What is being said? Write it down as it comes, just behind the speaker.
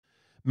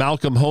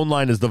Malcolm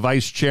Hoenlein is the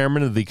vice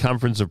chairman of the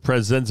Conference of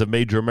Presidents of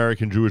Major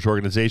American Jewish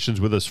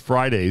Organizations, with us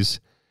Fridays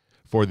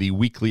for the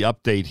weekly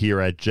update here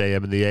at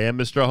JM in the AM.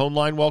 Mr.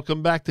 Hoenlein,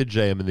 welcome back to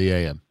JM in the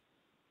AM.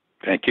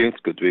 Thank you.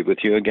 It's good to be with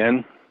you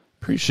again.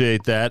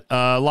 Appreciate that.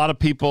 A lot of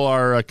people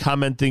are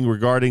commenting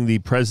regarding the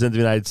President of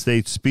the United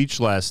States speech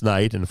last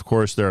night, and of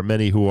course there are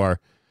many who are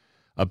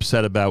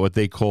upset about what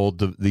they called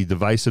the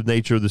divisive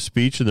nature of the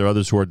speech, and there are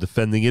others who are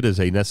defending it as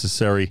a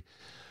necessary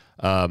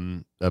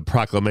a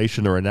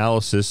proclamation or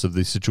analysis of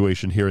the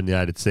situation here in the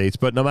United States.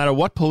 But no matter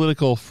what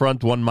political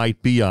front one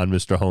might be on,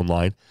 Mr.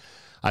 Hoenlein,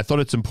 I thought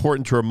it's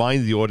important to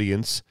remind the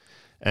audience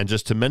and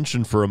just to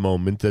mention for a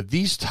moment that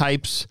these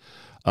types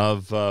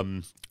of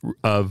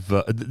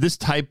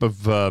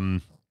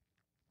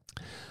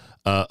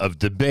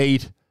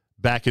debate,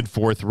 back and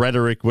forth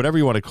rhetoric, whatever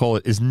you want to call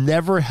it, is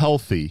never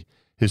healthy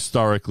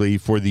historically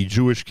for the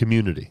Jewish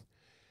community.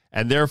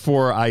 And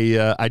therefore,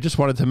 I just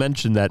wanted to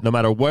mention that no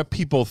matter what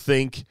people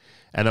think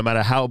and no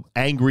matter how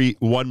angry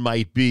one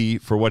might be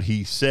for what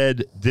he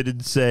said,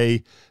 didn't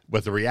say,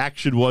 what the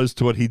reaction was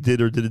to what he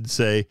did or didn't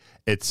say,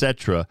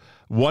 etc.,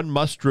 one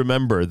must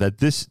remember that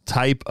this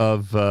type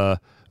of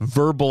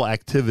verbal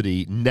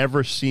activity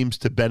never seems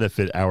to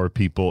benefit our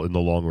people in the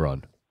long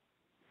run.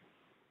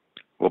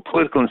 Well,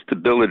 political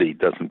instability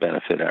doesn't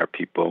benefit our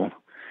people.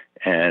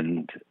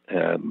 And,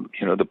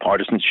 the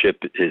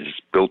partisanship is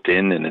built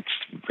in, and it's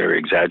very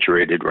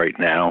exaggerated right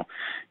now.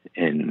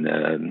 And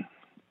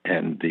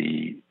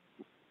the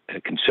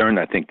concern,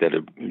 I think, that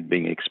are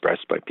being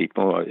expressed by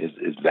people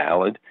is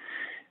valid.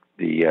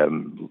 The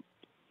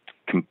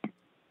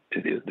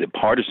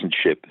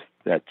partisanship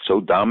that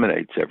so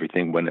dominates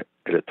everything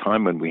at a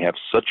time when we have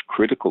such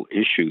critical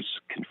issues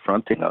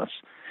confronting us.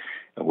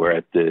 We're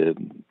at the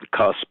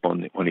cusp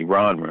on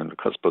Iran. We're on the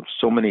cusp of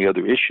so many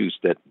other issues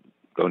that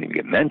don't even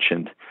get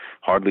mentioned,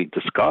 hardly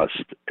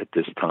discussed at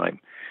this time,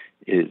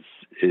 is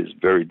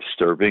very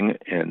disturbing,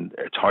 and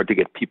it's hard to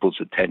get people's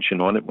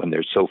attention on it when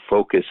they're so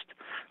focused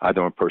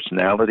either on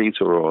personalities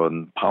or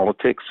on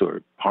politics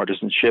or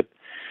partisanship.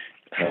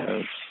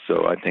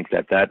 So I think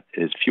that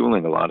is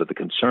fueling a lot of the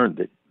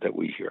concern that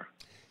we hear.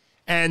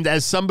 And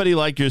as somebody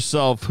like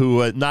yourself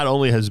who not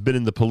only has been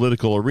in the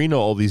political arena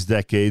all these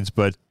decades,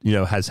 but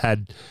has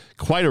had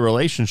quite a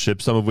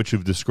relationship, some of which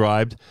you've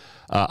described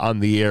on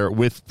the air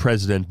with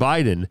President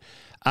Biden,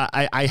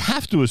 I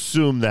have to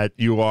assume that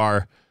you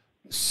are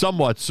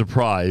somewhat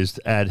surprised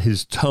at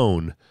his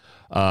tone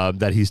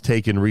that he's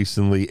taken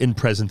recently in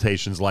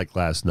presentations like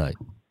last night.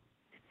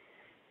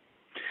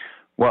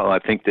 Well, I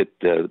think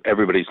that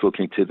everybody's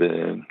looking to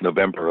the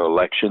November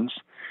elections.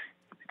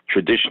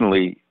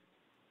 Traditionally,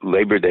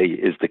 Labor Day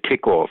is the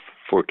kickoff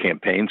for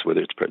campaigns,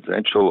 whether it's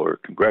presidential or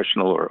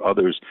congressional or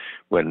others,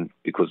 when,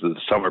 because of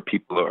the summer,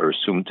 people are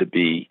assumed to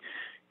be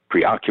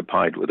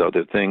preoccupied with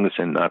other things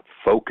and not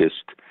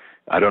focused.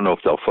 I don't know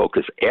if they'll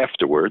focus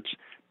afterwards,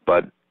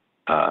 but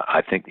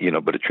I think,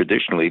 but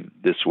traditionally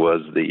this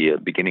was the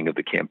beginning of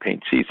the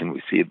campaign season.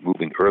 We see it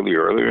moving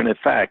earlier. And in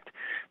fact,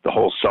 the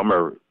whole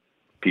summer,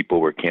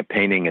 people were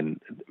campaigning, and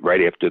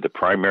right after the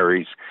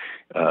primaries,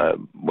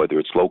 whether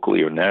it's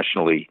locally or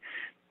nationally,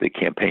 the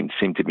campaigns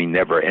seem to be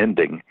never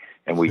ending,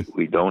 and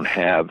we don't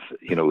have,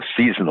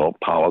 seasonal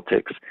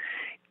politics.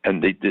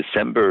 And the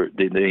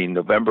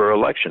November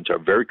elections are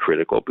very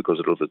critical because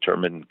it'll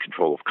determine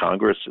control of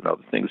Congress and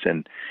other things.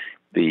 And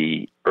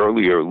the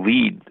earlier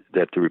lead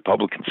that the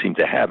Republicans seem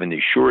to have, and the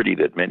surety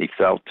that many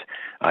felt,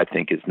 I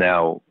think, is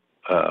now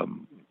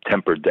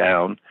tempered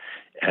down,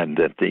 and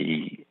that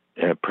the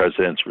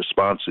president's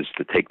response is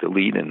to take the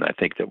lead. And I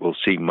think that we'll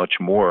see much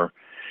more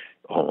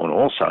on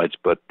all sides,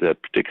 but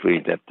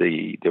particularly that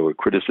there were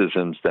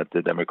criticisms that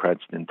the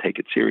Democrats didn't take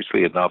it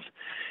seriously enough.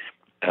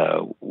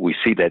 We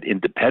see that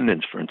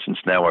independents, for instance,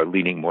 now are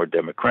leaning more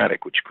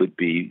Democratic, which could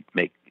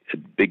make a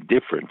big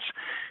difference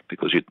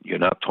because you're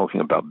not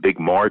talking about big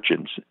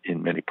margins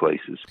in many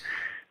places.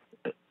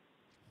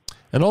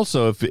 And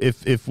also,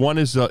 if one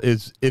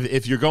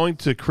if you're going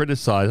to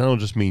criticize, I don't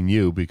just mean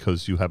you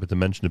because you happened to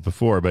mention it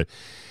before, but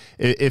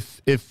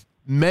if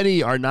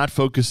many are not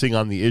focusing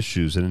on the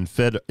issues and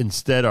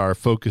instead are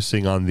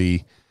focusing on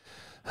the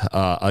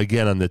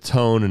on the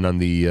tone and on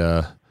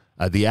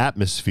the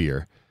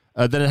atmosphere,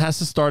 then it has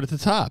to start at the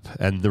top.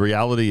 And the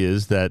reality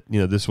is that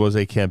this was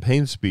a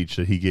campaign speech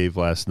that he gave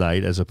last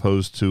night, as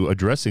opposed to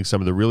addressing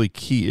some of the really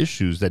key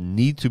issues that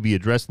need to be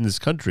addressed in this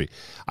country.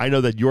 I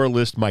know that your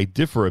list might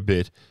differ a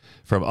bit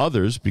from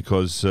others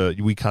because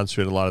we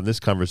concentrate a lot in this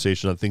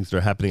conversation on things that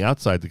are happening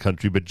outside the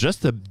country, but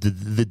just the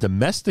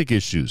domestic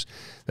issues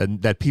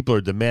that people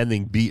are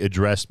demanding be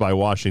addressed by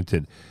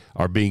Washington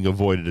are being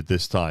avoided at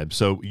this time.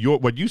 So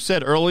what you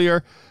said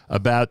earlier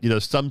about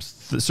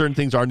certain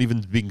things aren't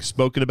even being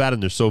spoken about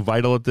and they're so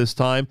vital at this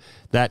time,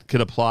 that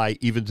could apply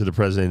even to the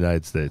President of the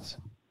United States.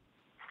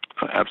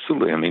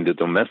 Absolutely. I mean, the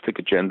domestic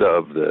agenda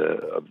of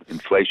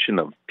inflation,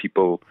 of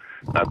people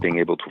not being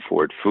able to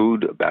afford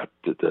food, about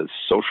the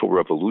social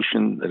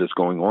revolution that is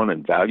going on,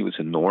 and values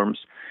and norms.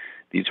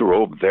 These are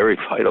all very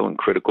vital and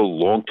critical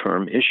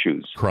long-term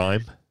issues.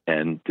 Crime.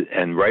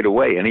 And right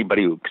away,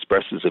 anybody who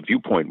expresses a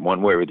viewpoint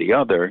one way or the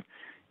other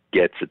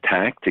gets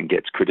attacked and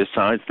gets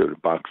criticized or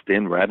boxed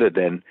in, rather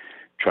than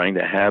trying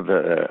to have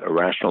a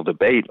rational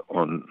debate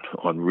on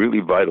really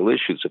vital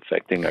issues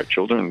affecting our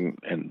children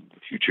and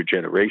future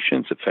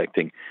generations,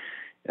 affecting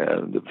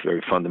the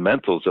very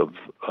fundamentals of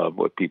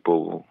what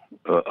people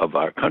of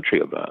our country,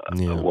 of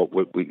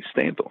what we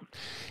stand on.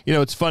 You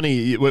know, it's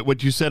funny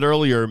what you said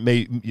earlier.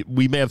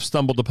 We may have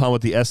stumbled upon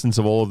what the essence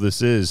of all of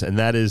this is, and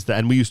that is that.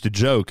 And we used to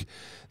joke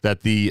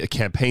that the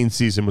campaign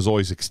season was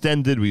always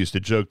extended. We used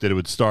to joke that it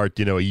would start,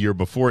 a year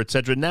before, et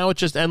cetera. Now it's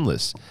just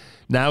endless.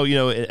 Now,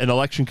 an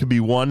election could be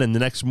won, and the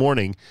next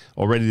morning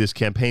already this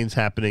campaign's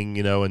happening,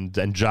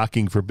 and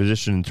jockeying for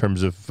position in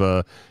terms of,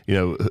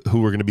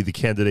 who are going to be the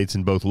candidates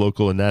in both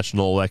local and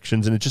national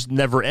elections, and it's just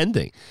never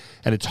ending.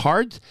 And it's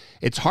hard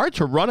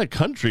to run a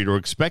country, to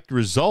expect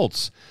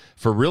results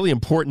for really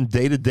important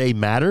day-to-day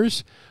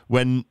matters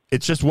when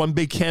it's just one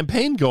big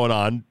campaign going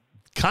on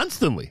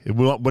constantly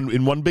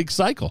in one big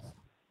cycle.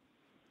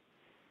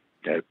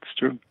 That's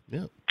true.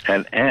 Yeah.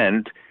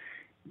 And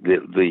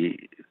the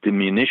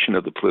diminution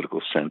of the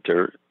political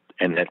center,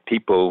 and that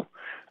people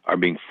are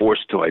being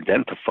forced to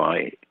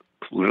identify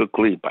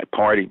politically, by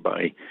party,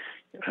 by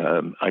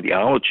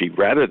ideology,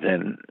 rather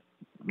than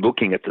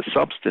looking at the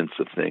substance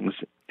of things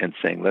and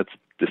saying, let's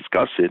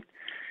discuss it,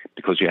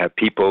 because you have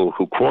people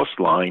who cross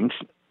lines,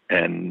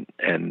 and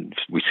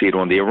we see it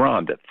on the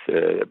Iran,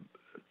 that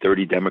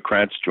 30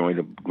 Democrats joined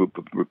a group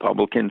of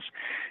Republicans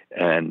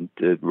and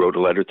wrote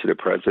a letter to the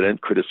president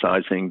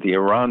criticizing the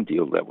Iran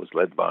deal that was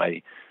led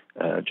by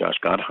Josh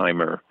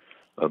Gottheimer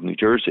of New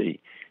Jersey.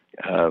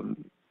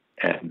 And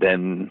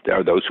then there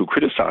are those who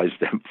criticize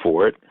them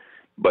for it.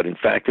 But in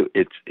fact,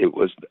 it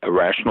was a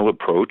rational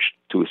approach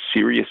to a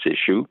serious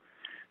issue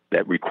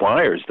that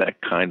requires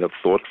that kind of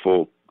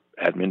thoughtful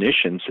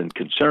admonitions and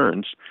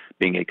concerns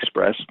being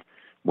expressed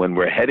when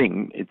we're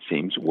heading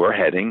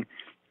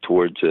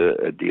towards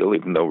a deal,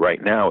 even though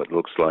right now it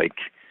looks like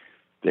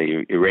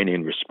the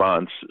Iranian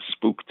response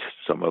spooked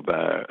some of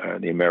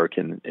the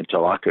American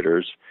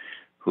interlocutors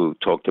who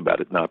talked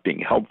about it not being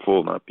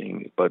helpful,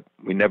 but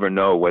we never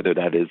know whether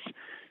that is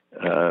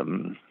a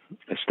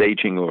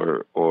staging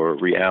or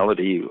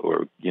reality,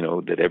 or,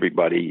 that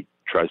everybody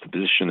tries to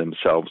position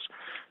themselves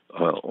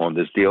on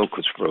this deal,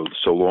 because for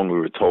so long we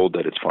were told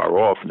that it's far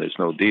off and there's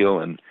no deal,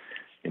 and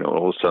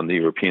all of a sudden the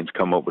Europeans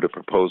come up with a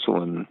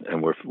proposal, and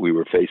we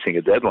were facing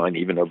a deadline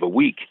even of a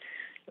week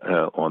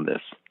on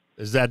this.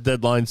 Is that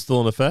deadline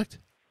still in effect?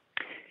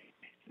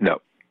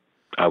 No.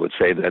 I would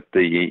say that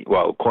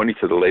according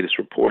to the latest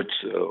reports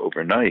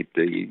overnight,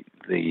 the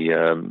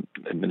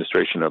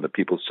administration, other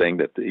people saying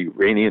that the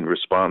Iranian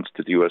response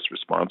to the U.S.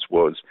 response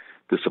was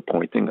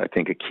disappointing. I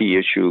think a key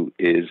issue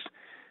is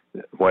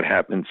what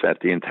happens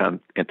at the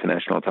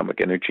International Atomic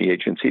Energy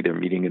Agency. They're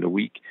meeting in a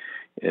week,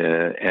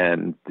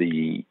 and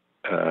the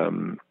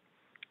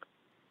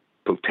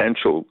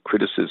potential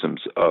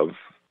criticisms of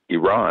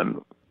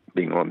Iran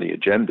being on the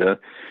agenda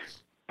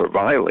for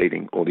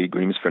violating all the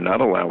agreements, for not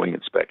allowing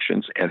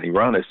inspections. And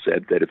Iran has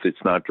said that if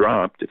it's not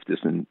dropped, if this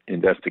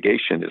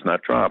investigation is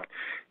not dropped,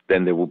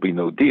 then there will be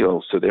no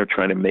deal. So they're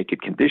trying to make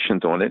it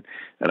conditioned on it.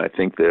 And I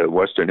think the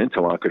Western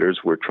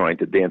interlocutors were trying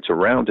to dance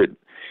around it,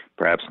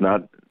 perhaps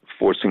not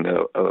forcing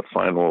a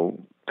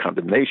final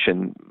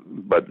condemnation,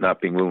 but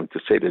not being willing to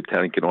say that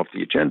taking it off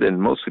the agenda,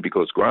 and mostly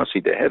because Grossi,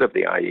 the head of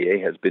the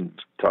IAEA, has been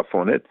tough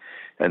on it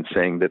and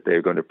saying that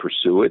they're going to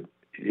pursue it.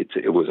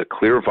 It was a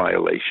clear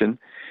violation,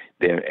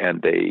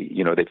 and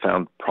they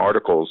found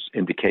particles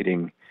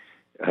indicating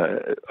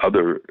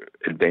other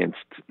advanced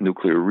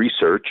nuclear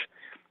research,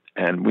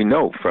 and we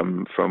know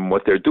from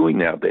what they're doing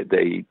now that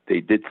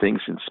they did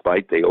things in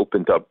spite. They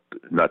opened up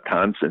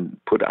Natanz and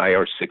put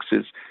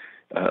IR-6s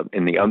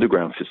in the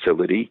underground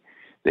facility.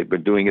 They've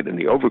been doing it in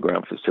the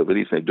overground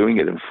facilities. They're doing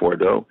it in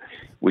Fordo,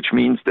 which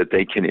means that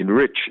they can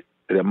enrich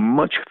at a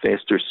much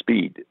faster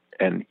speed.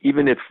 And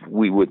even if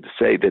we would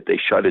say that they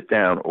shut it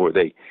down or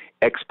they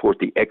export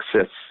the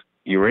excess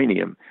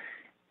uranium,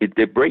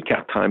 their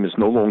breakout time is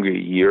no longer a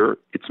year.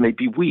 It's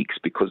maybe weeks,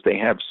 because they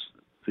have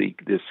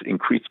this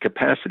increased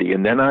capacity,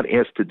 and they're not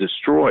asked to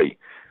destroy,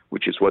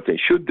 which is what they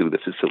should do, the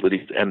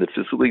facilities. And the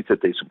facilities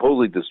that they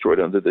supposedly destroyed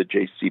under the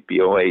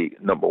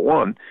JCPOA number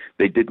 1,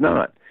 they did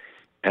not.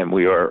 And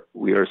we are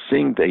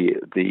seeing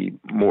the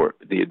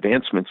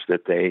advancements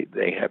that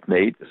they have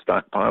made, the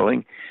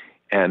stockpiling,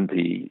 and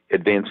the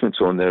advancements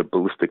on their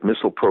ballistic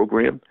missile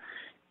program,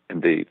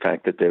 and the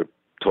fact that they're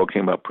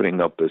talking about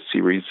putting up a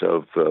series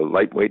of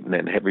lightweight and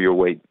then heavier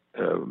weight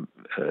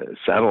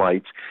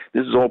satellites.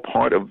 This is all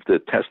part of the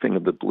testing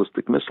of the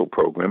ballistic missile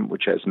program,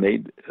 which has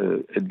made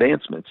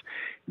advancements.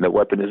 And the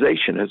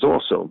weaponization has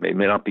also, may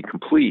not be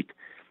complete,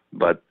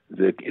 but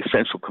the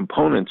essential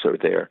components are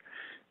there.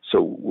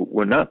 So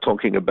we're not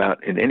talking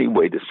about in any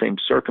way the same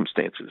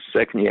circumstances.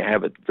 Second, you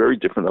have a very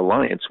different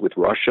alliance with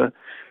Russia,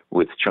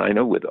 with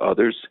China, with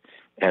others,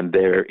 and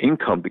their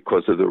income,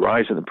 because of the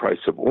rise in the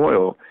price of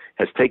oil,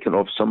 has taken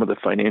off some of the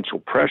financial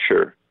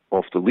pressure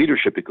off the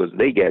leadership, because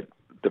they get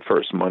the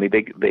first money.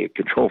 They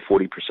control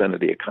 40% of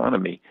the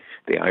economy,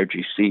 the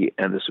IRGC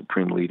and the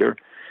supreme leader.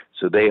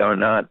 So they are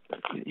not,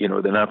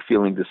 they're not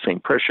feeling the same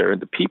pressure,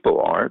 and the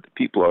people are. The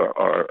people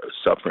are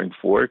suffering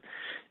for it.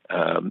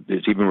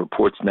 There's even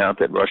reports now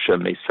that Russia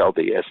may sell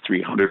the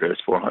S-300 or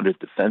S-400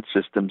 defense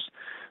systems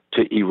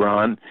to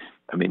Iran.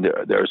 I mean,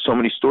 there are so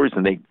many stories,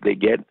 and they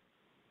get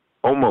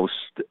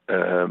almost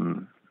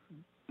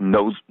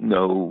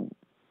no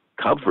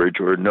coverage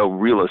or no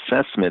real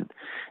assessment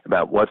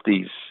about what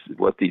these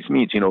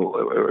means.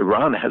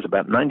 Iran has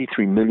about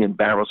 93 million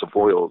barrels of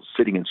oil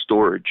sitting in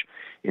storage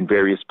in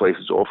various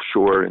places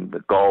offshore in the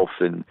Gulf,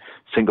 in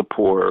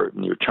Singapore,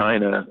 near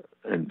China,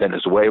 and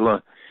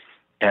Venezuela.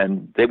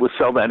 And they would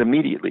sell that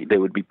immediately. They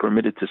would be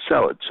permitted to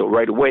sell it. So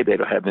right away,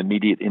 they'd have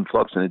immediate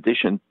influx in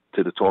addition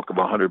to the talk of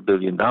 $100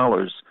 billion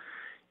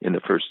in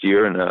the first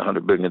year and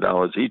 $100 billion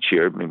each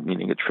year,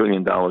 meaning $1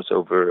 trillion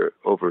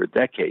over a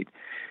decade.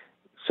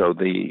 So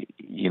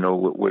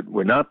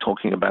we're not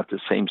talking about the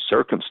same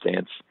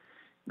circumstance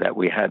that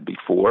we had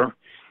before.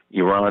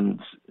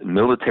 Iran's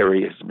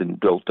military has been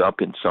built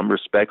up in some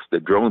respects, the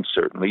drones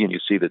certainly, and you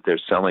see that they're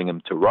selling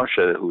them to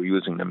Russia, who are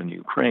using them in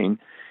Ukraine,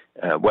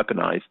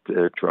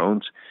 weaponized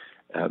drones.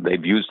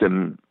 They've used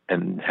them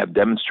and have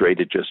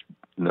demonstrated just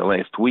in the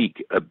last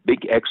week a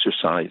big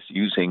exercise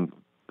using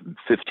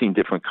 15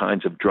 different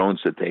kinds of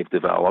drones that they've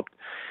developed.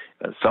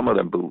 Some of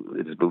them,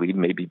 it is believed,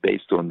 may be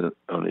based on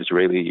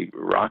Israeli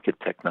rocket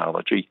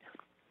technology.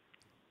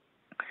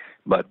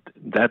 But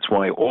that's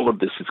why all of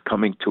this is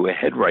coming to a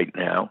head right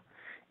now,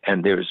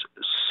 and there's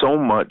so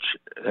much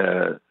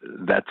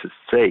that's at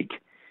stake,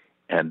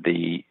 and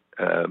the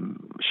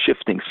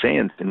shifting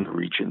sands in the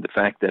region, the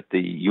fact that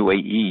the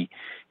UAE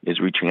is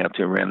reaching out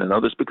to Iran and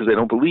others because they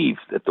don't believe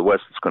that the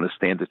West is going to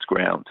stand its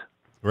ground.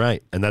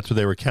 Right, and that's what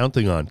they were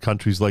counting on.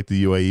 Countries like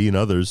the UAE and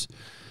others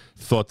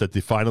thought that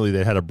finally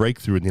they had a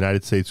breakthrough and the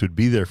United States would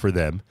be there for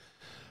them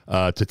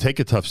to take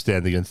a tough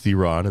stand against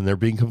Iran, and they're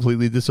being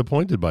completely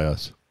disappointed by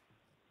us.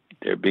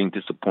 They're being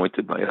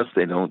disappointed by us.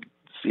 They don't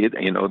see it.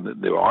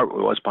 There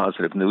was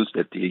positive news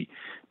that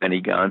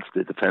Benny Gantz,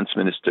 the defense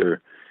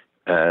minister,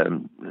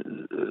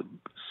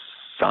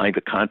 signed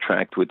a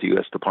contract with the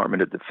U.S.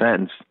 Department of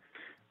Defense,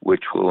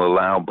 which will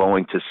allow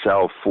Boeing to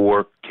sell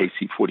 4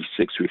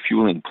 KC-46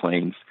 refueling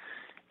planes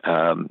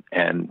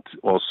and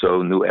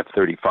also new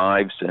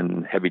F-35s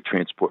and heavy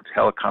transport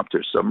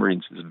helicopters,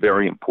 submarines is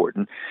very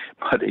important.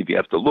 But if you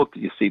have to look,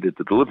 you see that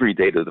the delivery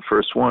date of the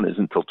first one is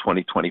until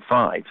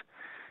 2025.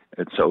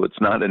 And so it's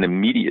not an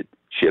immediate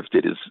shift.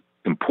 It is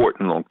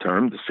important long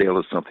term. The sale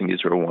is something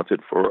Israel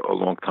wanted for a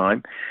long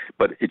time.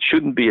 But it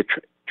shouldn't be a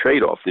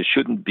trade-off. This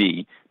shouldn't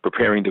be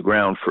preparing the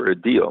ground for a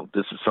deal.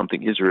 This is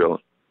something Israel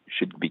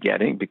should be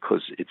getting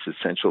because it's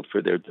essential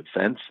for their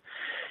defense.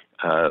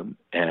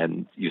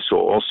 And you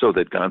saw also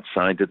that Gantz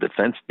signed a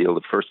defense deal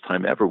the first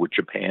time ever with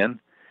Japan,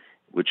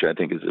 which I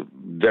think is a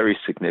very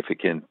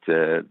significant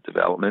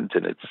development,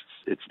 and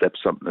it steps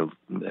up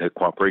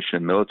cooperation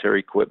in military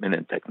equipment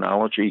and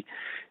technology.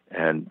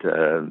 And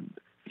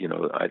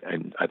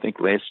I think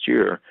last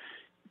year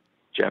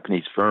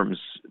Japanese firms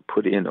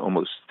put in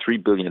almost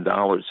 $3 billion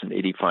in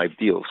 85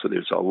 deals. So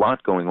there's a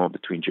lot going on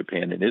between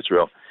Japan and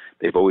Israel.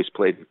 They've always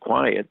played it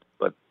quiet,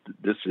 but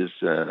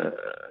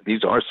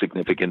these are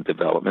significant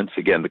developments.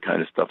 Again, the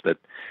kind of stuff that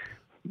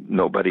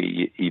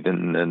nobody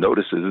even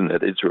notices, and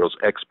that Israel's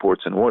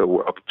exports in oil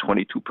were up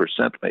 22%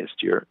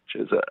 last year, which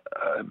is an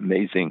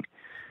amazing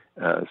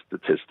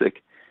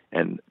statistic,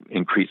 and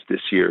increased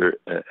this year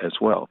as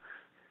well.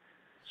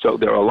 So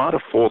there are a lot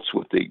of faults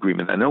with the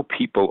agreement. I know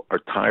people are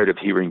tired of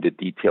hearing the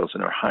details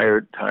and are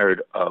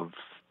tired of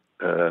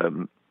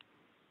the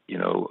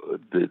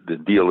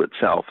deal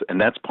itself, and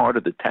that's part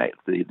of the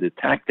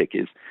tactic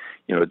is,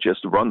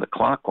 just run the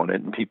clock on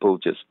it, and people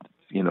just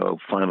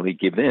finally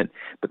give in.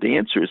 But the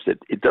answer is that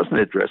it doesn't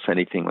address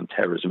anything on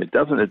terrorism. It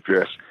doesn't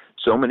address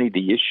so many of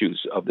the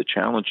issues of the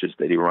challenges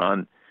that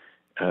Iran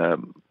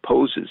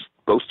poses,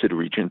 both to the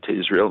region, to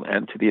Israel,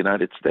 and to the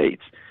United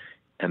States,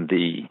 and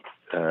the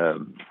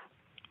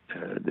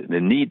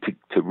need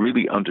to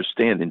really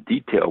understand in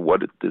detail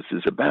what this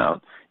is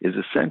about is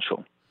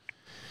essential.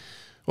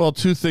 Well,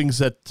 two things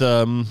that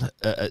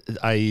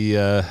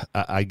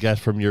I got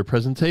from your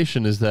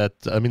presentation is that,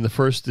 the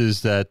first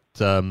is that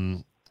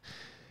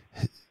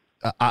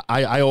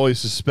I always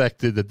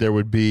suspected that there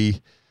would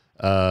be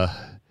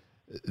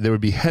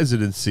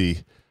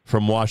hesitancy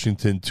from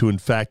Washington to, in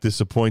fact,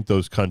 disappoint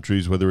those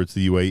countries, whether it's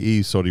the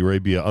UAE, Saudi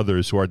Arabia,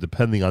 others who are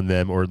depending on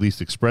them, or at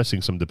least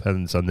expressing some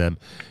dependence on them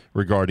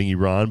regarding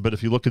Iran. But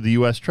if you look at the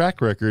U.S.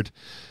 track record,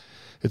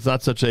 it's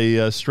not such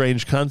a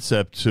strange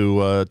concept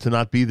to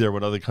not be there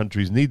when other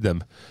countries need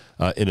them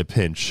in a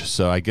pinch.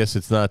 So I guess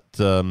it's not.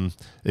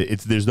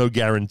 There's no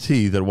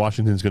guarantee that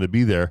Washington's going to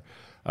be there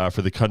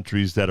for the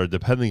countries that are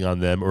depending on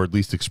them, or at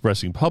least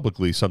expressing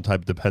publicly some type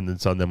of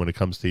dependence on them when it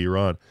comes to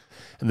Iran.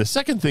 And the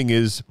second thing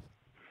is,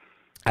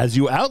 as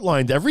you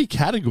outlined, every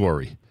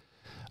category.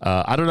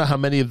 I don't know how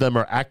many of them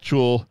are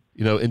actual,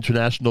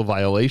 international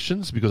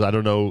violations, because I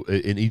don't know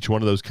in each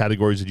one of those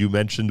categories that you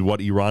mentioned what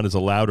Iran is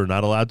allowed or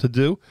not allowed to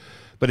do.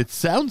 But it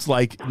sounds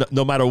like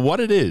no matter what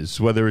it is,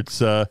 whether it's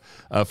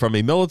from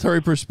a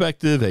military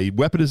perspective, a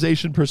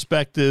weaponization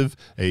perspective,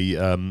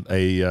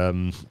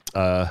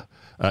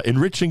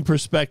 enriching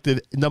perspective,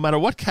 no matter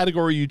what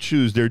category you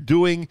choose, they're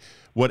doing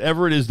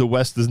whatever it is the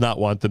West does not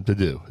want them to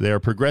do. They are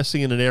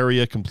progressing in an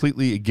area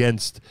completely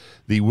against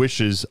the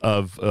wishes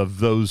of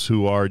those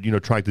who are,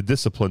 trying to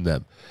discipline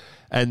them.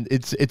 And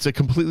it's a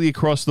completely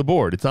across the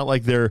board. It's not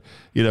like they're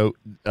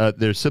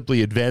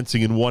simply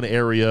advancing in one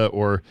area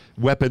or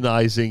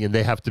weaponizing and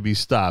they have to be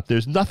stopped.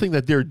 There's nothing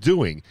that they're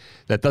doing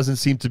that doesn't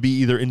seem to be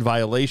either in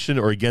violation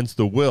or against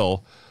the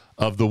will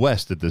of the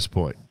West at this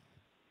point.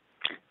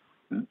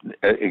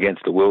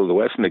 Against the will of the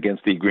West and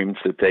against the agreements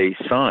that they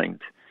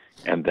signed,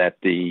 and that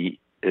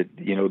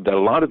that a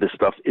lot of this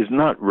stuff is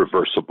not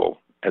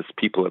reversible, as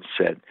people have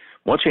said.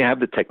 Once you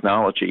have the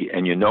technology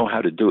and you know how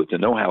to do it, the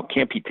know-how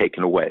can't be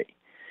taken away.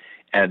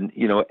 And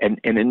and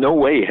in no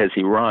way has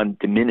Iran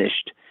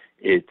diminished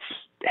its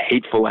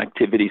hateful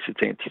activities,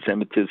 its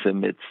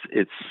anti-Semitism,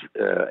 its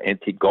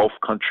anti-Gulf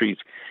countries.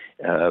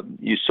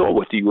 You saw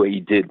what the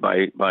UAE did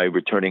by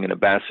returning an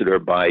ambassador,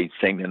 by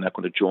saying they're not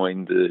going to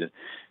join the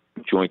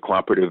Joint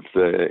Cooperative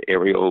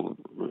Aerial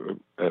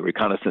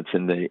Reconnaissance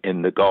in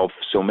the Gulf.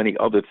 So many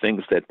other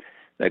things that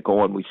go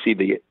on. We see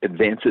the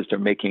advances they're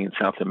making in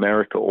South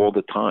America all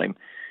the time.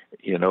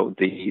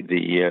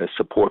 The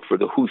support for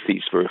the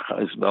Houthis, for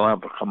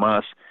Hezbollah, for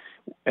Hamas,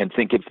 and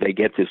think if they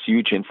get this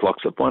huge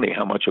influx of money,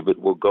 how much of it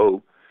will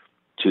go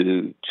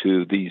to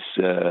these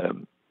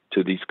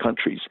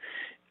countries.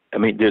 I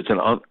mean, there's an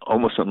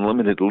almost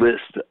unlimited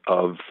list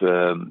of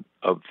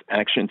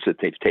actions that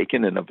they've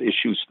taken and of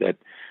issues that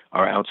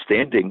are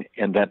outstanding,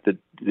 and that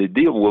the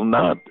deal will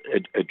not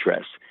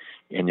address.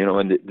 And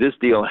this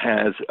deal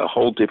has a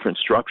whole different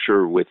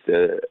structure with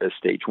a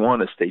stage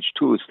 1, a stage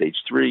 2, a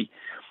stage 3.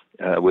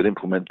 With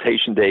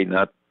implementation date,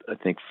 not, I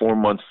think, 4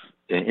 months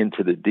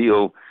into the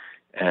deal,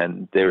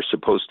 and Iran is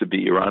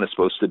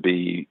supposed to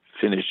be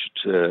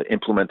finished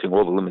implementing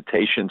all the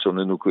limitations on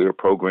the nuclear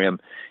program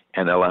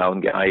and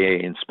allowing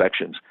IAEA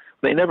inspections.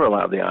 They never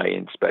allow the IAEA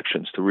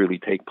inspections to really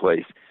take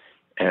place,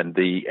 and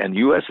the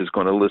U.S. is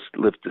going to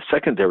lift the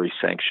secondary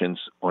sanctions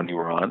on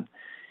Iran.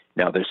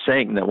 Now they're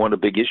saying that one of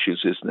the big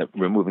issues is that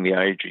removing the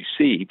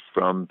IRGC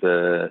from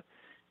the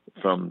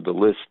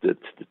list, the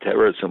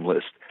terrorism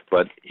list.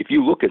 But if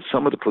you look at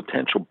some of the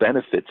potential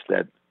benefits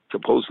that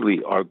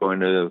supposedly are going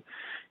to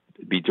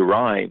be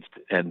derived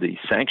and the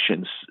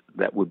sanctions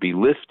that would be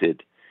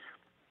lifted,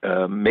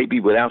 maybe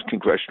without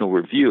congressional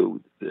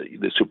review,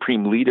 the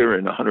supreme leader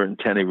and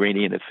 110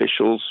 Iranian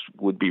officials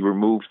would be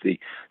removed, the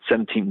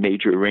 17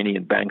 major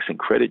Iranian banks and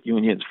credit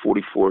unions,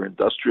 44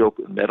 industrial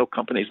metal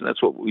companies, and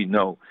that's what we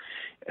know.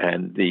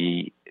 And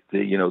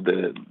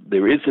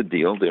there is a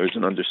deal. There is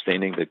an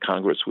understanding that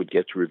Congress would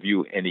get to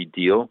review any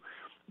deal.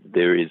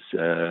 There is,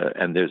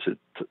 and there's a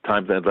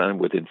time deadline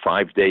within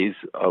 5 days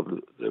of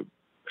the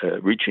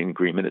reaching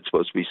agreement. It's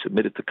supposed to be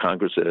submitted to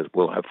Congress.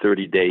 We'll have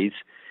 30 days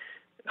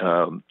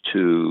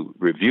to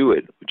review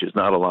it, which is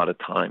not a lot of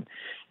time.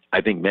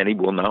 I think many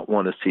will not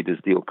want to see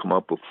this deal come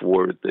up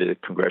before the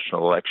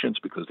congressional elections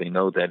because they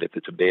know that if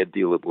it's a bad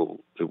deal, it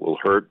will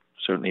hurt,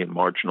 certainly in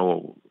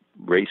marginal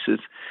races,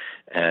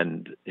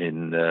 and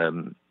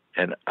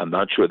I'm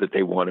not sure that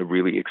they want to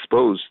really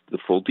expose the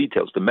full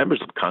details. The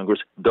members of Congress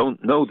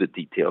don't know the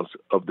details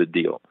of the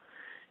deal.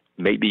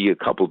 Maybe a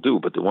couple do,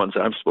 but the ones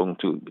I've spoken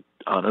to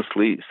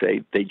honestly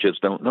say they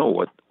just don't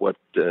know what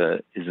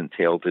is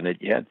entailed in it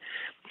yet,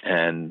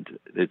 and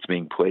it's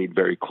being played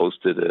very close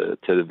to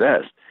the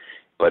vest.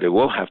 But it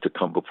will have to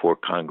come before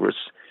Congress,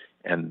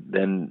 and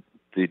then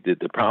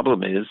the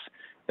problem is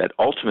that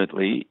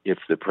ultimately, if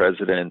the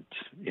president,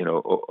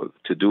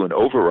 to do an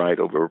override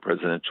over a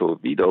presidential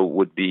veto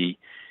would be,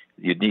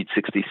 you'd need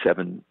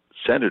 67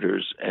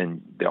 senators,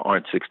 and there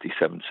aren't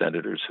 67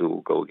 senators who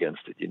will go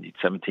against it. You need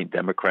 17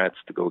 Democrats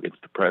to go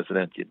against the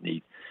president. You'd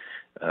need,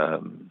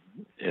 and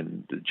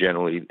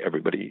generally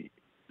everybody's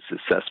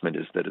assessment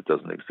is that it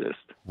doesn't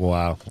exist.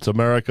 Wow. It's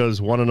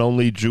America's one and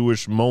only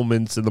Jewish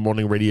Moments in the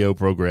Morning radio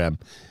program.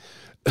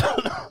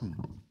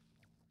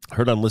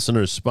 Heard on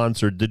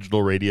listeners-sponsored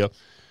digital radio.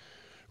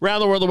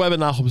 Around the world, the web at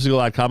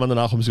NachumSegal.com, on the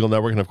Nachum Segal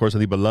Network, and, of course,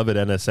 on the beloved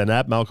NSN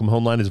app. Malcolm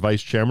Hoenlein is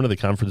vice chairman of the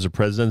Conference of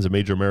Presidents of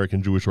Major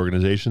American Jewish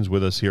Organizations,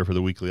 with us here for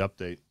the weekly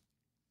update.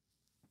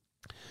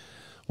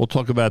 We'll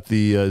talk about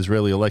the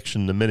Israeli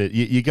election in a minute.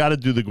 You got to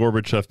do the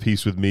Gorbachev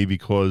piece with me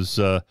because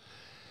it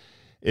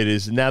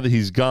is, now that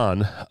he's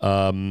gone,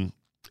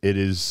 it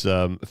is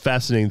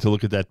fascinating to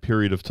look at that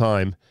period of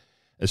time,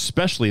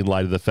 especially in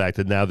light of the fact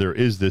that now there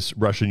is this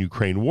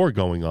Russian-Ukraine war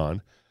going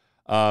on.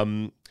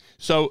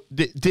 So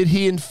did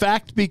he in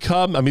fact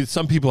become, I mean,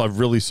 some people have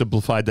really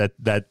simplified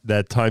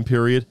that time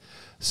period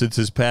since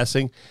his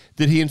passing.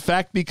 Did he in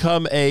fact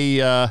become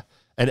an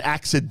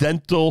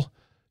accidental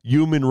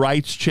human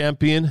rights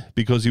champion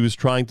because he was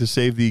trying to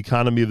save the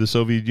economy of the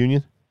Soviet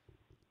Union?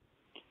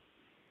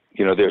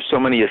 There's so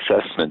many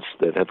assessments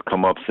that have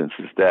come up since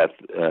his death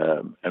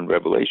and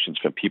revelations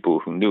from people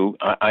who knew.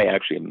 I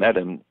actually met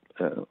him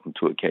on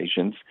 2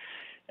 occasions.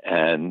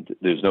 And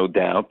there's no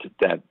doubt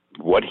that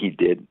what he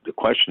did, the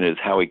question is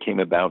how he came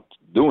about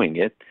doing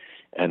it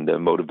and the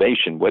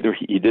motivation, whether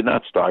he did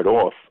not start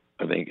off,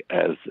 I think,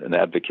 as an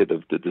advocate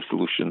of the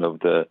dissolution of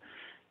the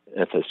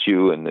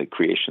FSU and the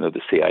creation of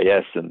the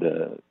CIS and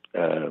the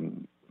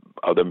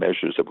other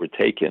measures that were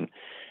taken.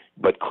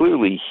 But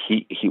clearly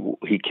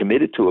he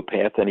committed to a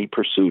path and he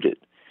pursued it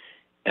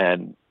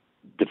and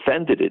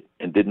defended it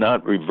and did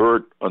not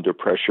revert under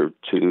pressure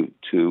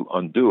to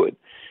undo it.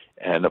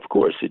 And of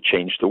course, it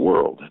changed the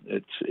world.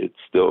 It's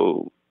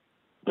still,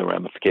 the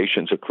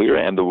ramifications are clear,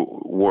 and the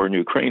war in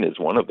Ukraine is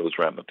one of those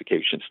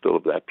ramifications still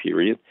of that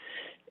period.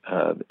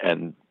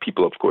 And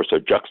people, of course, are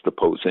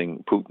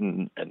juxtaposing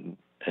Putin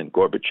and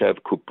Gorbachev,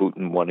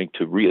 Putin wanting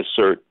to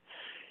reassert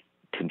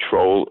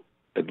control,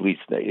 at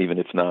least even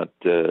if not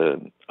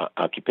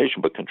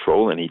occupation, but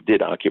control. And he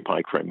did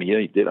occupy Crimea.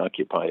 He did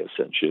occupy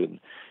Ossetia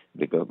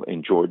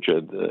in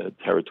Georgia, the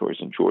territories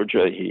in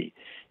Georgia. He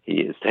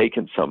has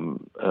taken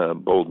some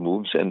bold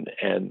moves, and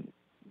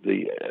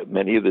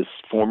many of the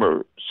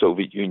former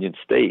Soviet Union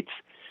states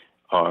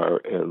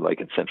are, like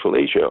in Central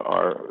Asia,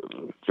 are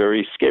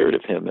very scared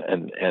of him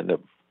and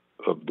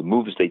of the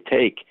moves they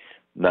take,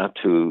 not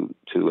to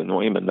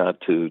annoy him and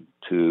not to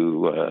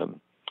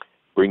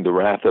bring the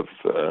wrath of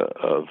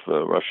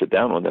Russia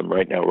down on them.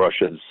 Right now,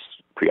 Russia's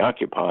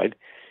preoccupied,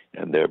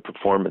 and their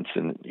performance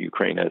in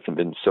Ukraine hasn't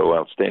been so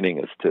outstanding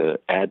as to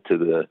add to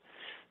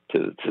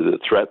the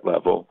threat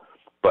level.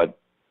 But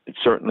it's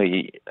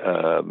certainly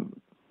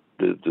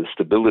the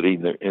stability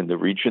in the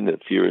region, the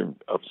fear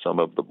of some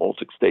of the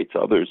Baltic states,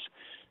 others,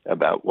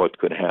 about what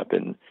could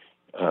happen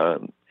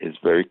is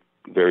very,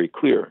 very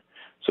clear.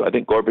 So I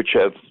think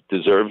Gorbachev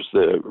deserves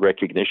the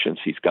recognitions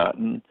he's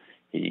gotten.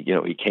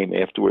 He came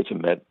afterwards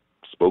and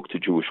spoke to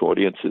Jewish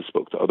audiences,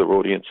 spoke to other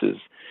audiences,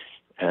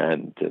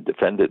 and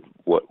defended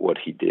what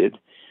he did,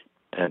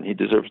 and he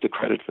deserves the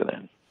credit for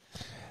that.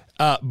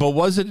 But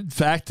was it, in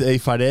fact, a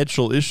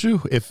financial issue?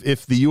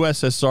 If the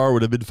USSR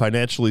would have been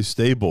financially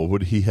stable,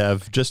 would he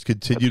have just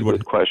continued? That's a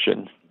good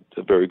question. It's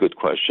a very good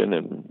question,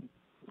 and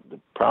the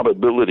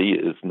probability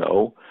is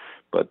no,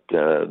 but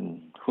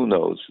who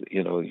knows?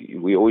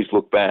 We always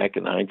look back,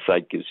 and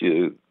hindsight gives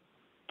you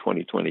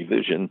 20/20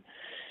 vision.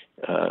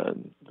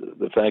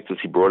 The fact is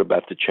he brought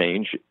about the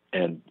change,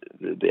 and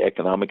the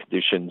economic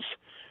conditions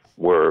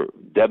were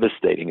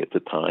devastating at the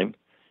time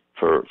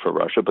for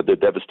Russia, but they're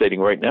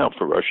devastating right now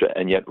for Russia,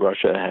 and yet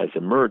Russia has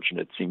emerged, and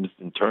it seems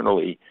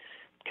internally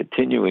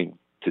continuing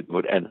to,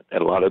 and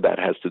a lot of that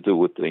has to do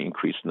with the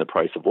increase in the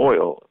price of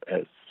oil,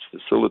 has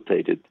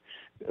facilitated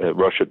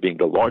Russia being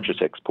the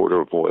largest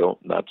exporter of oil,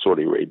 not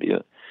Saudi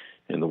Arabia,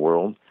 in the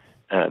world,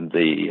 and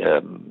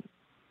the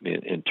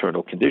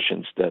internal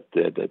conditions that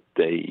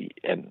they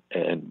and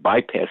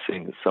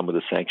bypassing some of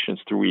the sanctions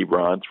through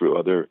Iran, through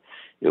other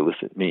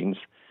illicit means,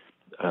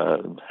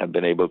 have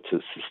been able to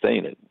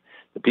sustain it.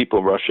 The people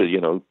of Russia,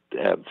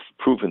 have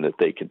proven that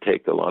they can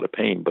take a lot of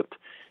pain, but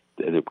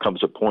there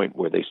comes a point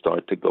where they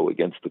start to go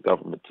against the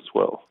government as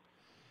well.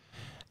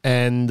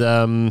 And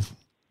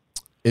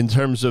in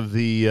terms of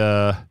the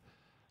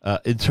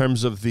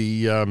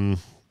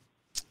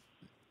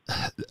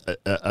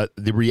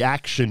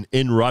reaction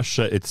in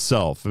Russia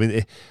itself, I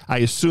mean, I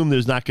assume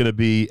there's not going to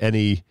be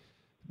any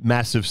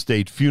massive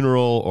state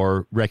funeral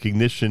or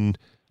recognition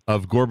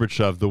of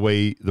Gorbachev the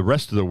way the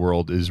rest of the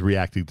world is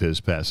reacting to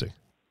his passing.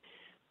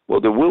 Well,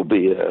 there will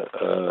be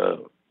a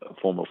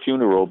formal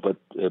funeral, but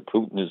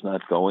Putin is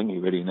not going. He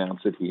already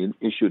announced it. He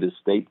issued a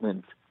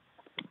statement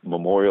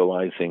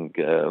memorializing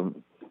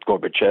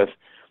Gorbachev,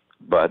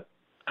 but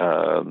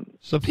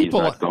he's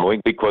not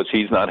going because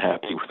he's not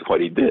happy with what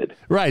he did.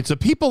 Right. So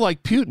people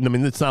like Putin, I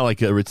mean, it's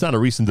not a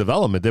recent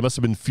development. They must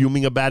have been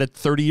fuming about it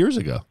 30 years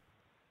ago.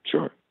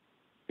 Sure.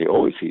 He's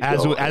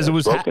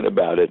spoken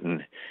about it,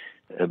 and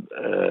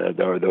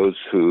there are those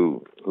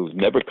who've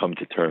never come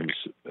to terms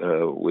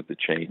with the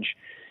change.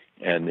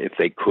 And if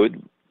they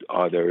could,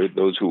 are there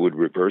those who would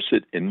reverse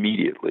it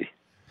immediately?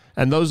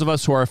 And those of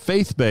us who are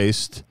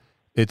faith-based,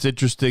 it's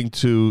interesting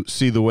to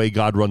see the way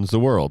God runs the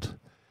world.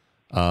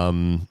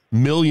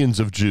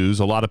 Millions of Jews,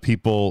 a lot of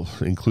people,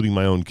 including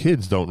my own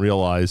kids, don't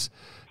realize,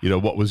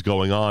 what was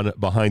going on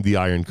behind the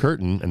Iron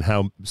Curtain and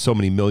how so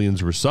many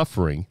millions were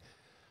suffering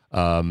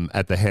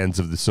at the hands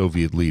of the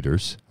Soviet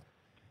leaders.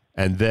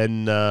 And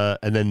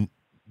then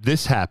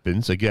this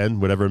happens again,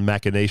 whatever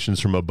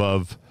machinations from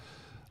above,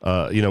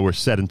 were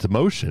set into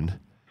motion.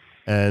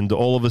 And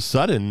all of a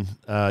sudden,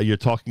 you're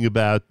talking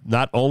about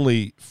not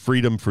only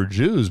freedom for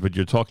Jews, but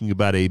you're talking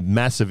about a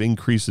massive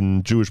increase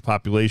in Jewish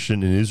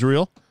population in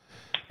Israel,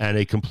 and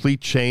a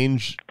complete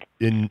change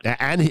and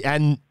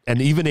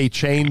even a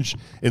change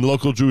in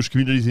local Jewish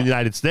communities in the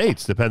United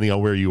States, depending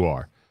on where you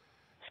are.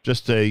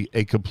 Just a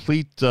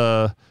complete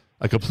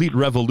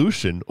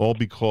revolution, all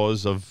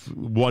because of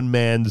one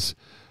man's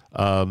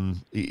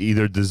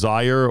either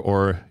desire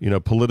or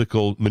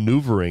political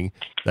maneuvering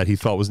that he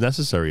thought was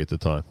necessary at the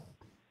time.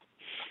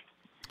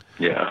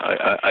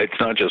 Yeah, it's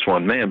not just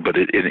one man, but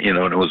it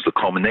was the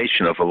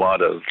culmination of a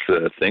lot of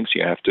things.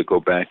 You have to go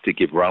back to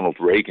give Ronald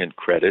Reagan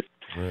credit.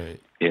 Right.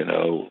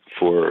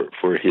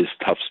 for his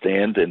tough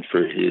stand and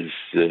for his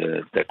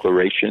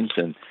declarations.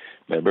 And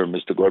remember,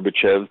 Mr.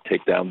 Gorbachev,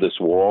 take down this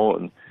wall,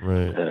 and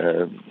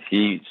Right.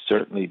 he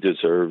certainly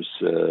deserves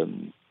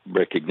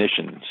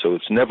recognition. So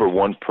it's never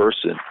one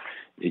person.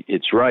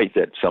 It's right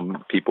that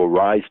some people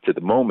rise to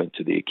the moment,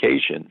 to the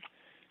occasion,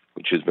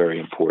 which is very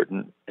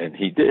important, and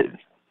he did.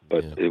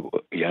 But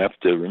you have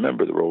to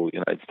remember the role of the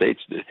United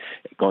States,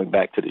 going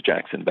back to the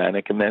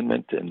Jackson-Vanik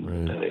Amendment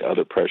and the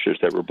other pressures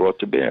that were brought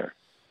to bear.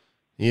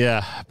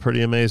 Yeah,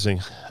 pretty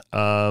amazing.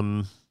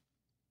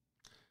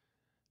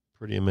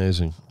 Pretty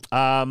amazing.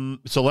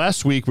 So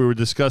last week we were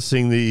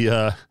discussing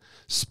the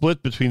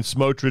split between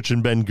Smotrich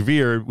and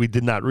Ben-Gvir. We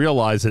did not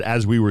realize that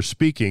as we were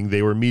speaking,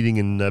 they were meeting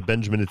in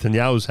Benjamin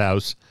Netanyahu's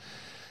house,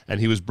 and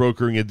he was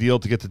brokering a deal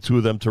to get the two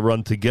of them to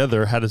run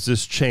together. How does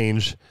this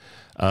change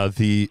how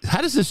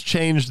does this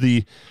change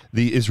the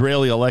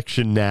Israeli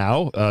election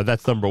now?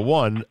 That's number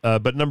one.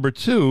 But number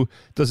two,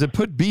 does it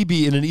put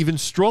Bibi in an even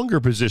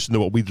stronger position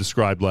than what we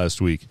described last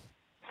week?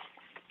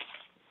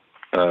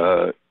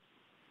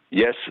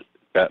 Yes.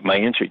 My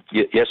answer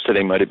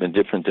yesterday might have been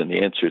different than the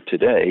answer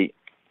today.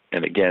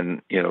 And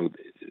again,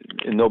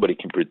 nobody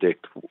can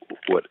predict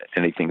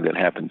anything that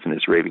happens in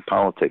Israeli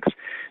politics.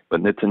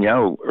 But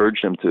Netanyahu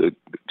urged them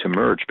to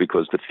merge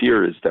because the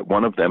fear is that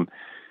one of them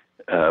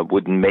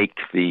wouldn't make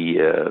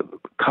the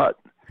cut,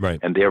 right,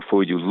 and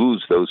therefore you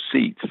lose those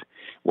seats.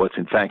 What's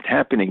in fact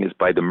happening is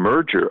by the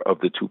merger of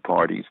the two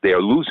parties, they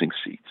are losing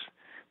seats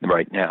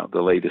right now,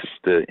 the latest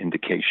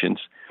indications,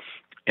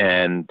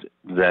 and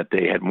that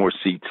they had more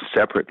seats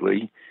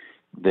separately.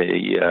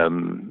 They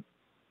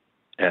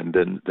and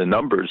the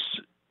numbers,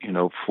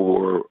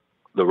 for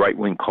the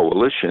right-wing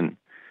coalition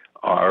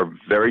are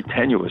very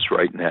tenuous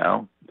right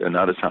now. They're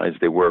not as high as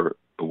they were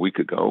a week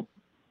ago,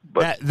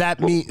 but that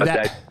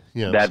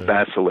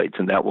vacillates,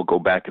 and that will go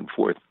back and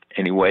forth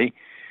anyway.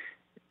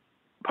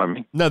 Pardon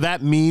me? No,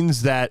 that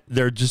means that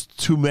there are just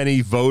too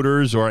many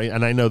voters,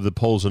 and I know the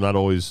polls are not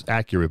always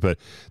accurate, but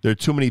there are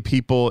too many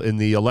people in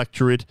the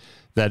electorate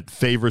that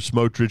favor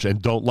Smotrich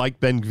and don't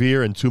like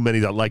Ben-Gvir, and too many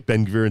that like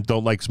Ben-Gvir and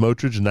don't like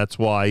Smotrich, and that's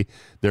why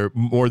they're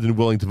more than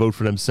willing to vote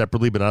for them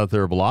separately, but not if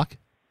they're a block?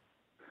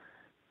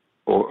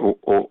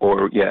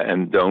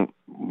 And don't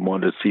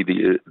want to see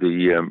the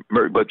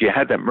merger. But you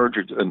had that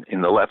merger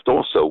in the left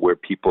also, where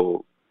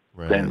people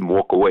then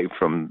walk away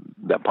from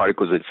that party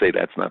because they say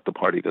that's not the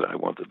party that I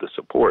wanted to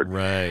support.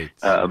 Right.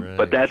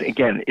 But that,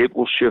 again, it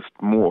will shift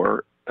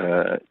more,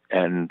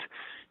 and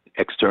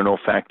external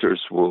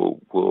factors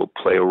will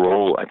play a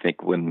role. I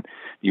think when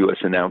the U.S.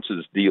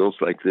 announces deals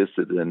like this,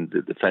 and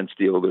the defense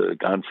deal, the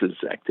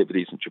Gantz's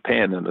activities in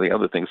Japan, and the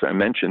other things I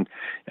mentioned,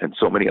 and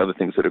so many other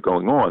things that are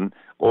going on,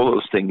 all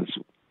those things,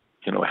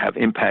 have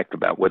impact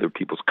about whether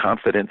people's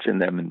confidence in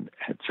them, and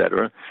et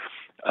cetera.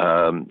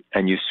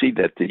 And you see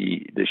that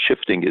the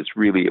shifting is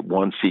really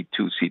 1 seat,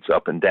 2 seats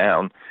up and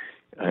down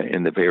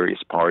in the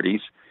various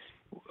parties.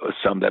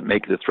 Some that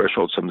make the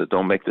threshold, some that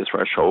don't make the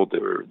threshold.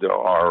 There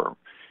are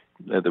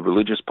the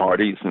religious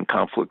parties in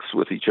conflicts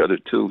with each other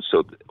too.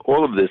 So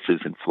all of this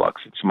is in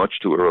flux. It's much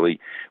too early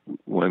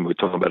when we're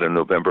talking about a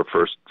November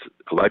 1st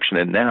election.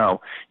 And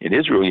now in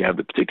Israel, you have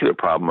the particular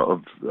problem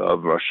of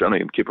Rosh Hashanah,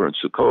 Yom Kippur, and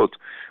Sukkot,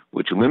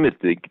 which limit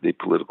the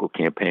political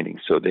campaigning.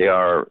 So they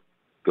are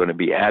going to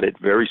be at it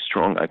very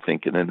strong, I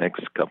think, in the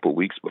next couple of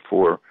weeks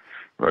before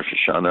Rosh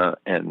Hashanah,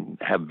 and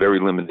have very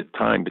limited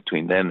time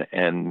between then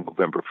and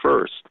November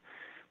 1st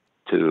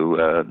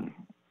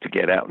to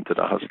get out into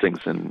the hustings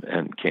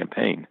and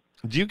campaign.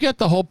 Do you get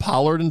the whole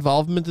Pollard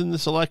involvement in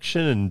this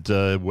election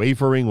and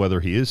wavering whether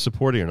he is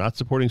supporting or not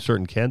supporting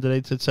certain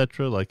candidates, et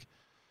cetera? Like,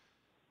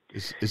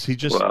 is he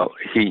just... Well,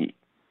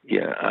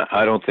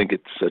 I don't think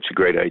it's such a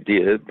great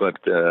idea, but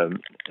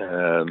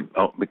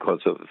because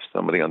of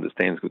somebody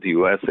understands with the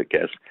U.S., I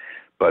guess.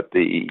 But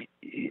he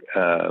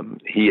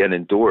had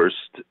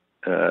endorsed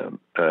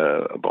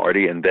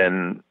Barty, and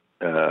then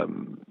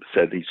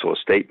said he saw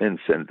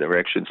statements and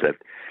directions that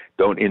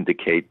don't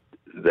indicate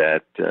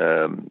that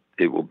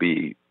it will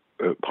be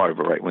part of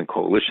a right-wing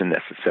coalition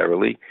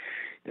necessarily.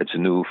 It's a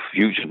new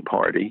fusion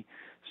party.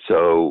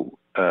 So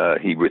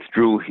he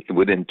withdrew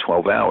within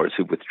 12 hours.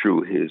 He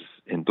withdrew his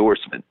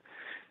endorsement.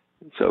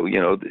 So,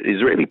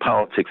 Israeli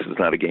politics is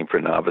not a game for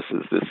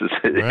novices. This is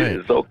It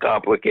is so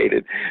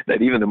complicated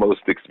that even the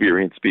most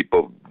experienced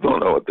people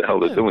don't know what the hell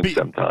they're doing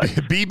sometimes.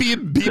 Bibi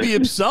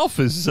himself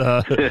is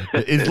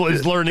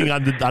learning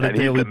on a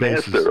daily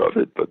basis. He's the master of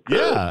it. But,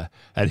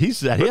 and he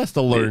has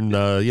to learn, Too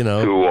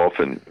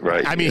often,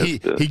 right. I mean,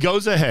 he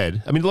goes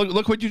ahead. I mean,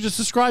 look what you just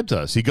described to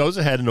us. He goes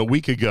ahead and a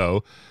week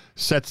ago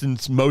sets in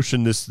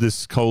motion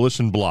this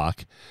coalition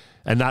bloc,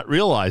 and not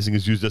realizing,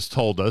 as you just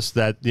told us,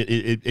 that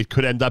it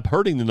could end up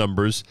hurting the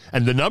numbers,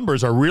 and the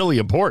numbers are really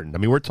important. I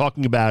mean, we're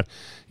talking about,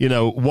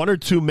 1 or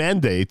 2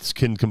 mandates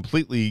can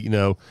completely,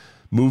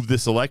 move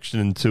this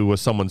election into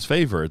someone's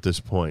favor at this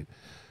point.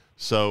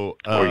 So,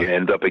 or you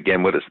end up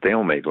again with a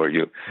stalemate, or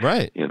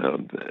right.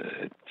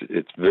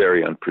 It's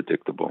very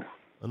unpredictable.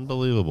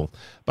 Unbelievable.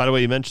 By the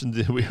way, you mentioned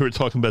we were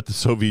talking about the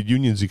Soviet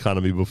Union's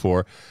economy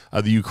before.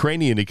 The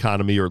Ukrainian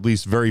economy, or at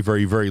least very,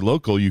 very, very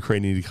local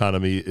Ukrainian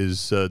economy,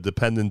 is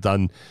dependent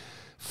on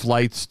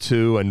flights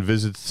to and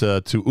visits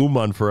to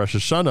Uman for Rosh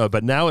Hashanah.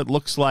 But now it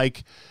looks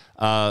like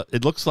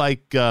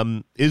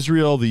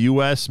Israel, the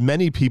U.S.,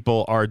 many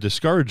people are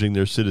discouraging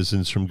their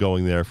citizens from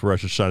going there for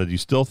Rosh Hashanah. Do you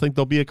still think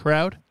there'll be a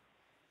crowd?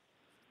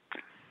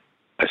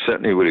 I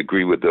certainly would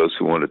agree with those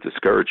who want to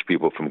discourage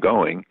people from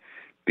going.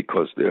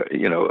 Because,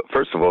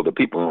 first of all, the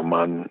people in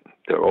Oman,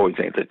 there are always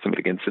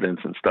anti-Semitic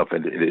incidents and stuff,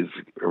 and it is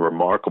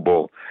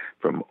remarkable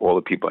from all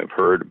the people I've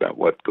heard about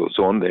what goes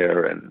on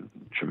there, and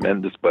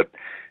tremendous. But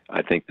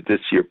I think that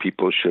this year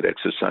people should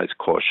exercise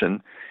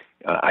caution.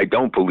 I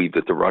don't believe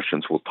that the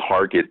Russians will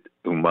target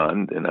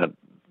Uman, and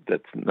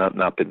that's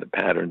not been the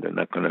pattern. They're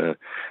not going to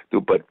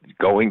do. But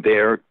going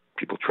there,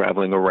 people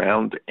traveling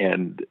around,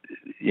 and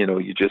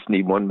you just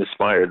need one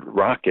misfired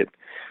rocket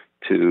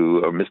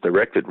or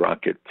misdirected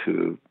rocket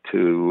to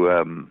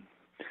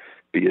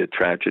be a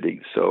tragedy.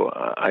 So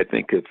I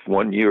think if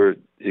 1 year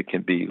it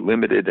can be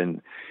limited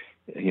and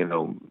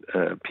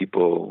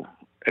people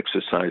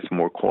exercise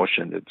more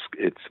caution,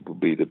 it will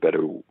be the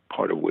better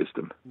part of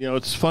wisdom.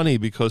 It's funny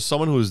because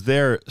someone who was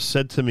there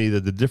said to me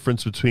that the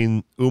difference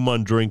between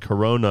Uman during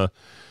Corona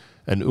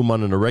and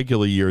Uman in a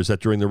regular year is that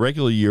during the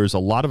regular years, a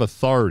lot of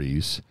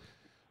authorities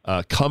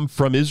come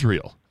from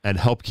Israel and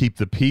help keep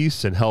the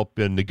peace and help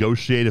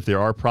negotiate if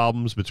there are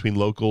problems between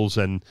locals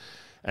and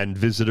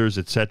visitors,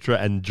 etc.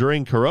 And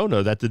during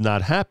Corona, that did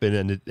not happen,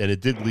 and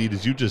it did lead,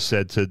 as you just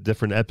said, to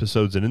different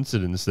episodes and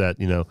incidents that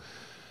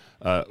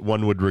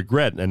one would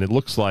regret. And it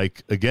looks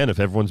like, again, if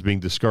everyone's being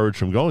discouraged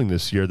from going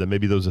this year, that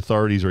maybe those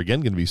authorities are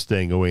again going to be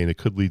staying away, and it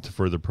could lead to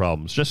further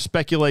problems. Just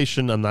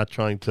speculation. I'm not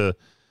trying to,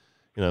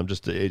 I'm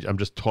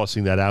just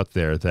tossing that out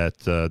there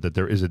that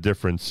there is a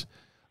difference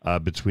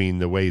between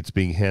the way it's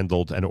being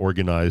handled and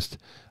organized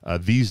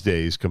these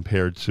days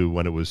compared to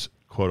when it was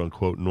 "quote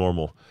unquote"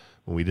 normal,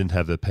 when we didn't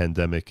have the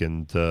pandemic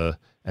and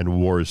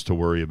wars to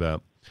worry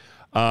about.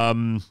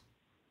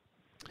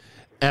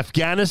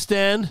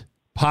 Afghanistan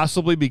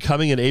possibly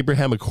becoming an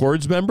Abraham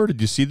Accords member.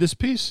 Did you see this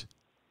piece?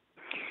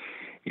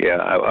 Yeah,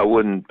 I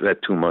wouldn't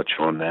bet too much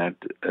on that.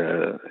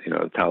 The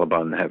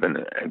Taliban haven't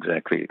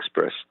exactly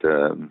expressed.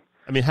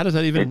 How does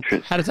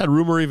that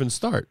rumor even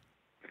start?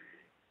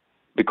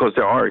 Because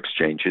there are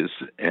exchanges,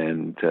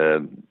 and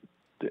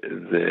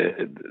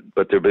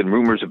but there have been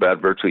rumors about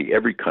virtually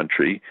every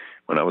country.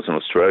 When I was in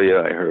Australia,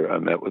 I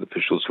met with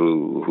officials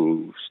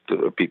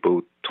people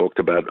who talked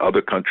about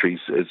other countries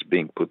as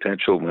being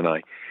potential. When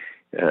I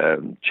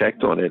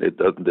checked on it,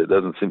 there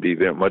doesn't seem to be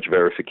very much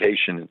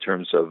verification in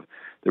terms of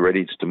the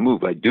readiness to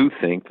move. I do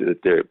think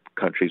that there are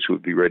countries who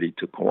would be ready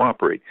to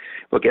cooperate.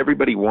 Look,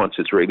 everybody wants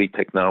Israeli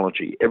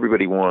technology.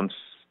 Everybody wants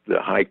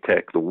the high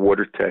tech, the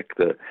water tech,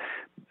 the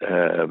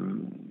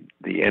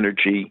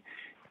energy.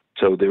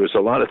 So there's a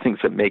lot of things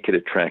that make it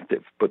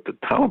attractive. But the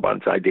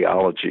Taliban's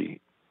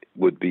ideology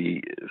would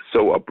be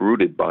so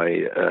uprooted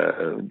by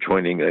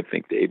joining, I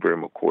think, the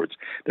Abraham Accords.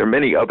 There are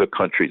many other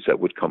countries that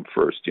would come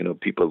first.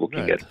 People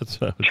looking at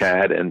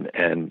Chad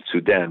and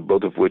Sudan,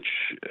 both of which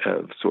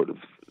have sort of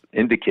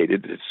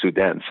indicated that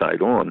Sudan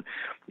side on,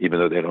 even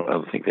though I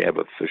don't think they have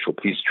an official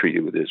peace treaty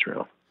with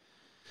Israel.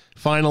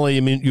 Finally,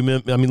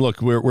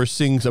 look, we're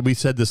seeing. We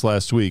said this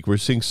last week. We're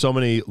seeing so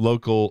many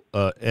local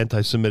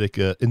anti-Semitic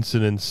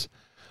incidents.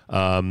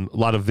 A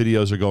lot of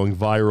videos are going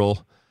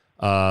viral.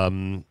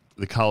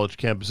 The college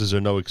campuses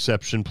are no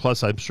exception.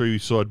 Plus, I'm sure you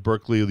saw at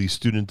Berkeley, these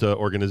student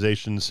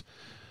organizations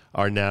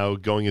are now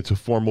going into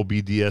formal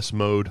BDS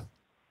mode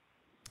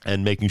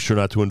and making sure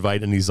not to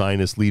invite any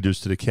Zionist leaders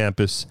to the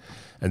campus.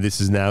 And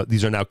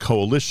these are now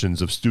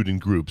coalitions of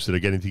student groups that are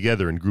getting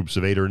together in groups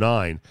of 8 or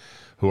 9.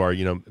 Who are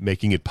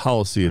making it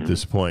policy at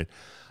this point.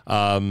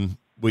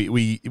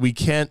 We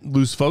can't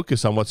lose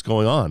focus on what's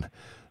going on.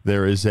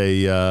 There is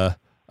there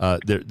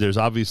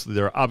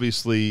are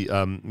obviously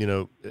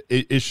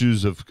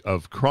issues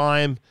of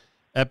crime,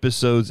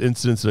 episodes,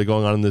 incidents that are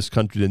going on in this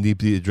country that need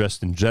to be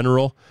addressed in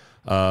general.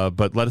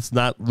 But let us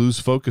not lose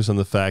focus on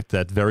the fact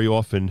that very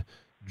often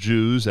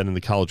Jews, and in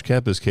the college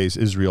campus case,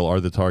 Israel, are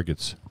the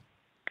targets.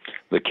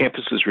 The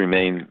campuses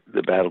remain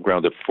the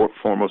battleground, the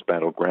foremost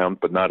battleground,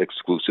 but not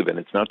exclusive. And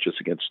it's not just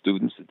against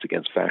students, it's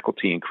against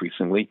faculty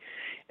increasingly.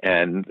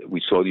 And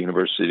we saw the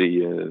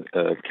University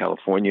of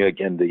California,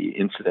 again, the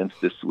incidents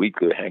this week,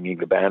 the hanging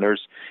the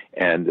banners,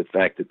 and the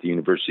fact that the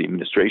university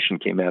administration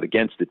came out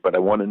against it. But I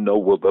want to know,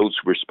 will those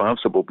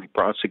responsible be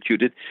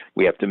prosecuted?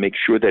 We have to make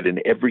sure that in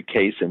every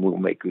case, and we'll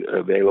make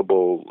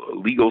available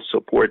legal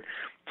support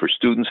for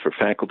students, for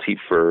faculty,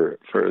 for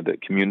the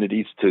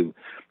communities to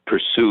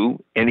pursue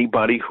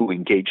anybody who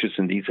engages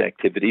in these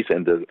activities,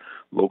 and the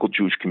local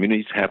Jewish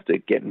communities have to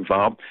get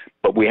involved.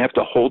 But we have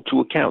to hold to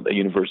account the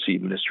university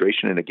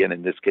administration, and again,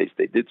 in this case,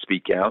 they did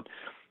speak out,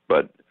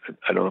 but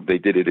I don't know if they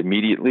did it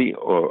immediately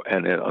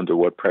and under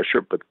what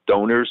pressure, but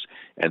donors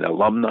and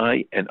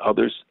alumni and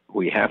others,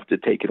 we have to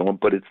take it on.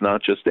 But it's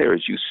not just there.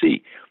 As you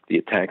see, the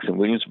attacks in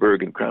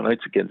Williamsburg and Crown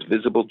Heights against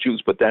visible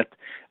Jews, but that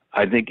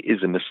I think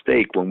is a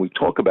mistake when we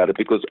talk about it,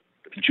 because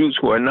Jews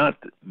who are not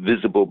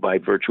visible by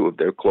virtue of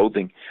their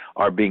clothing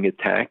are being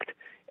attacked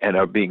and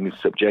are being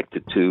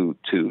subjected to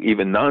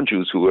even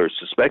non-Jews who are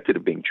suspected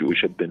of being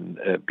Jewish have been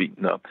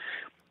beaten up.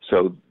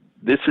 So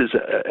this is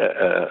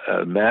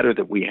a matter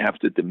that we have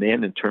to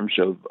demand in terms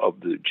of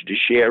the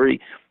judiciary,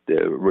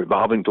 the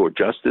revolving door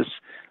justice.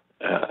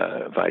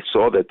 If I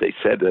saw that they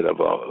said that of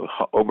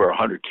over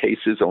 100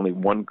 cases, only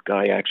one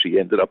guy actually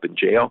ended up in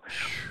jail.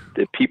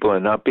 The people are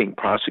not being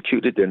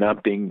prosecuted. They're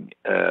not being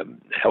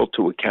held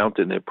to account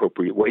in the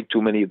appropriate way.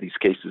 Too many of these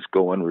cases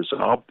go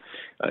unresolved.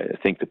 I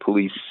think the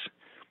police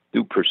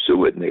do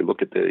pursue it, and they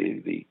look at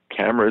the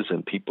cameras,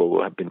 and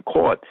people have been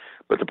caught.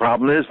 But the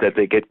problem is that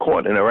they get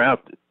caught and are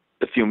out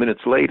a few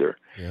minutes later.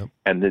 Yep.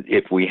 And that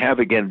if we have,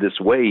 again, this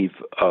wave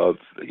of,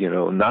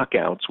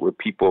 knockouts where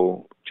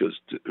people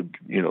just,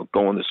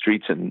 go on the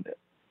streets and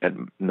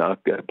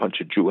punch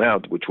a Jew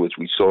out, which was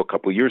we saw a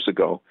couple of years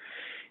ago,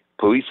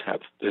 police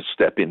have to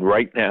step in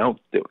right now.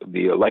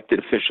 The elected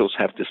officials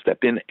have to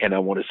step in, and I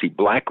want to see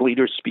black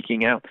leaders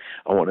speaking out.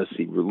 I want to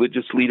see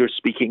religious leaders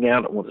speaking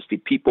out. I want to see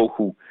people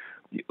who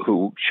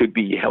should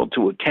be held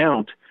to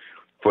account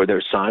for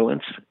their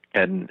silence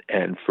and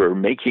for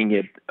making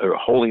it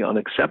wholly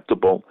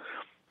unacceptable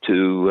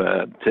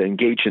to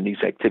engage in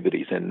these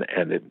activities. And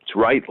it's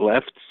right,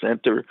 left,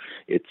 center,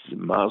 it's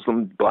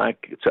Muslim,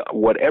 black, it's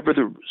whatever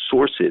the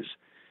source is.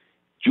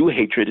 Jew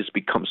hatred has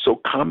become so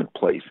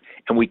commonplace,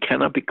 and we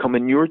cannot become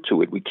inured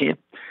to it. We can't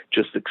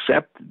just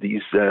accept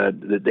these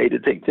the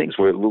day-to-day things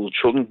where little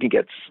children can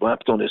get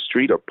slapped on the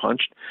street or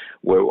punched,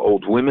 where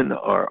old women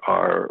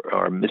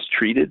are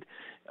mistreated,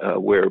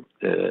 where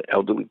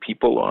elderly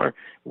people are,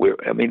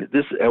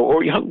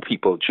 or young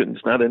people.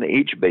 It's not an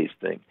age-based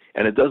thing,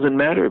 and it doesn't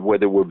matter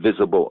whether we're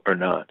visible or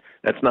not.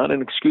 That's not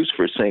an excuse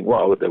for saying,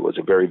 well, there was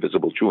a very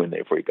visible Jew in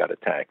there before he got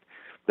attacked.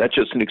 That's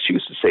just an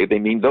excuse to say they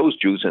mean those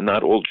Jews and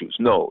not all Jews.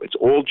 No, it's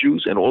all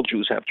Jews, and all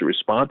Jews have to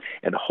respond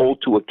and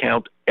hold to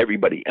account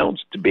everybody else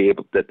to be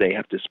able that they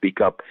have to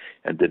speak up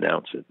and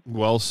denounce it.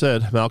 Well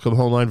said. Malcolm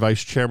Hoenlein,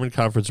 Vice Chairman,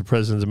 Conference of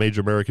Presidents of Major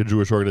American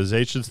Jewish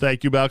Organizations.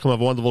 Thank you, Malcolm. Have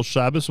a wonderful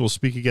Shabbos. We'll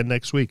speak again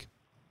next week.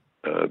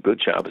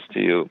 Good Shabbos to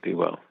you. Be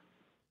well.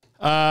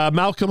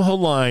 Malcolm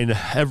Hoenlein,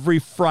 every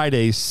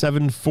Friday,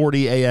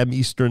 7:40 a.m.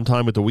 Eastern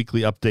Time with the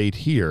weekly update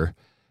here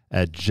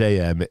at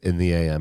JM in the AM.